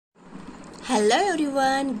Hello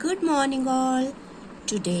everyone, good morning all.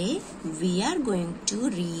 Today we are going to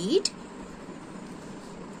read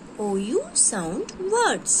OU sound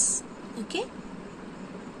words. Okay?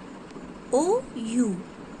 OU.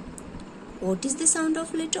 What is the sound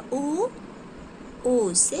of letter O?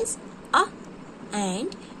 O says A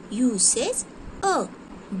and U says A.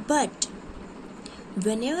 But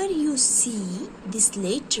whenever you see this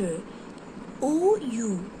letter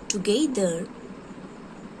OU together,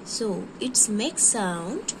 so it makes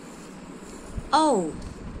sound O.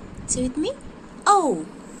 Say with me, O.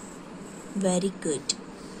 Very good.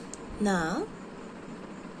 Now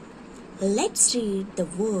let's read the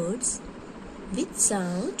words with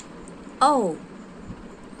sound O.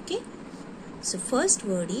 Okay. So first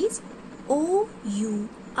word is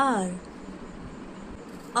O-U-R.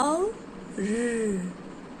 O-R.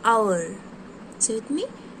 Hour. Say with me,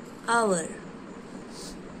 hour.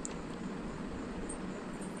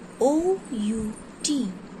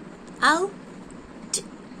 O-U-T. Out.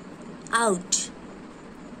 Out.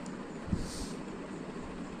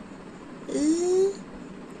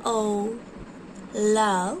 L-O.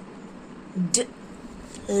 Loud.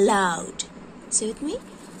 Loud. Say with me,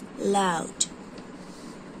 loud.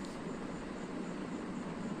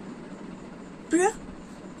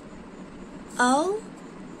 O.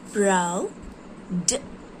 Brow.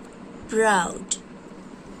 Proud.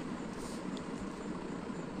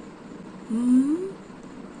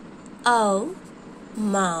 O.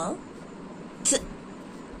 Mouth.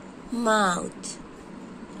 Mouth.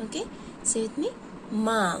 Okay, say with me,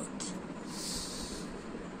 mouth.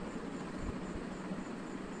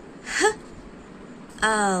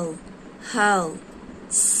 O.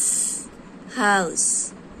 House.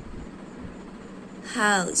 House.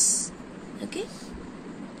 House. Okay.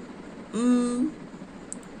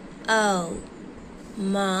 O.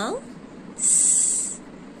 Mouse.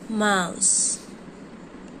 Mouse.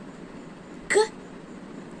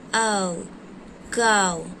 O.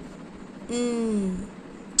 Cow.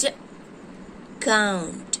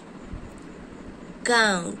 Count.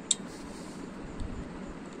 Count.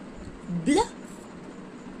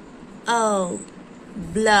 O.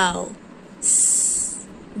 Blow.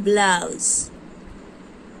 Blouse.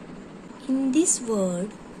 In this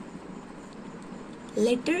word,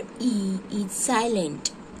 letter E is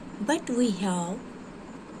silent, but we have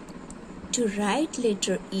to write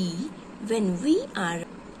letter E when we are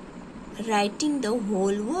writing the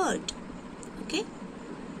whole word. Okay,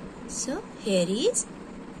 so here is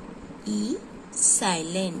E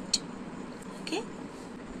silent. Okay,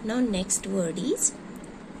 now next word is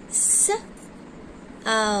S.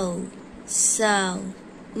 O. Sound.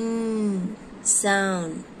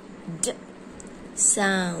 Sound. D.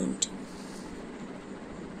 Sound.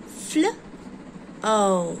 Fl.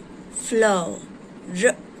 O. Floor.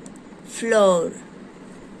 R. Floor.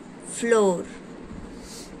 Floor.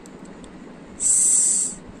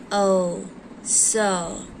 S. O.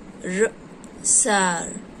 Saw. R. Sar.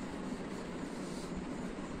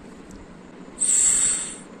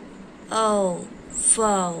 F. O.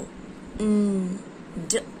 Found.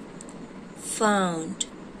 D. Found.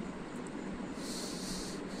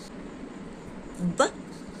 B.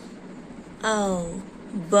 O.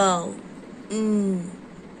 Bow.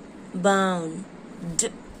 Bound. D.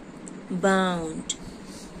 Bound.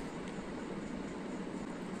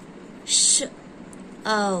 Sh.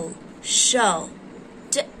 O. Show.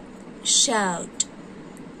 D. Shout.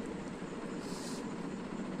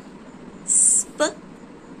 Sp.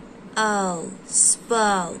 O.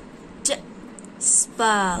 Spout. D.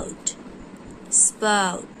 Spout.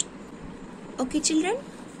 Spout. Okay children,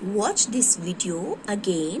 watch this video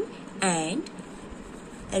again and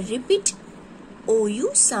repeat OU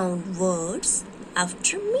sound words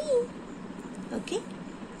after me. Okay,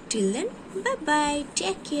 till then, bye bye,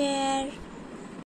 take care.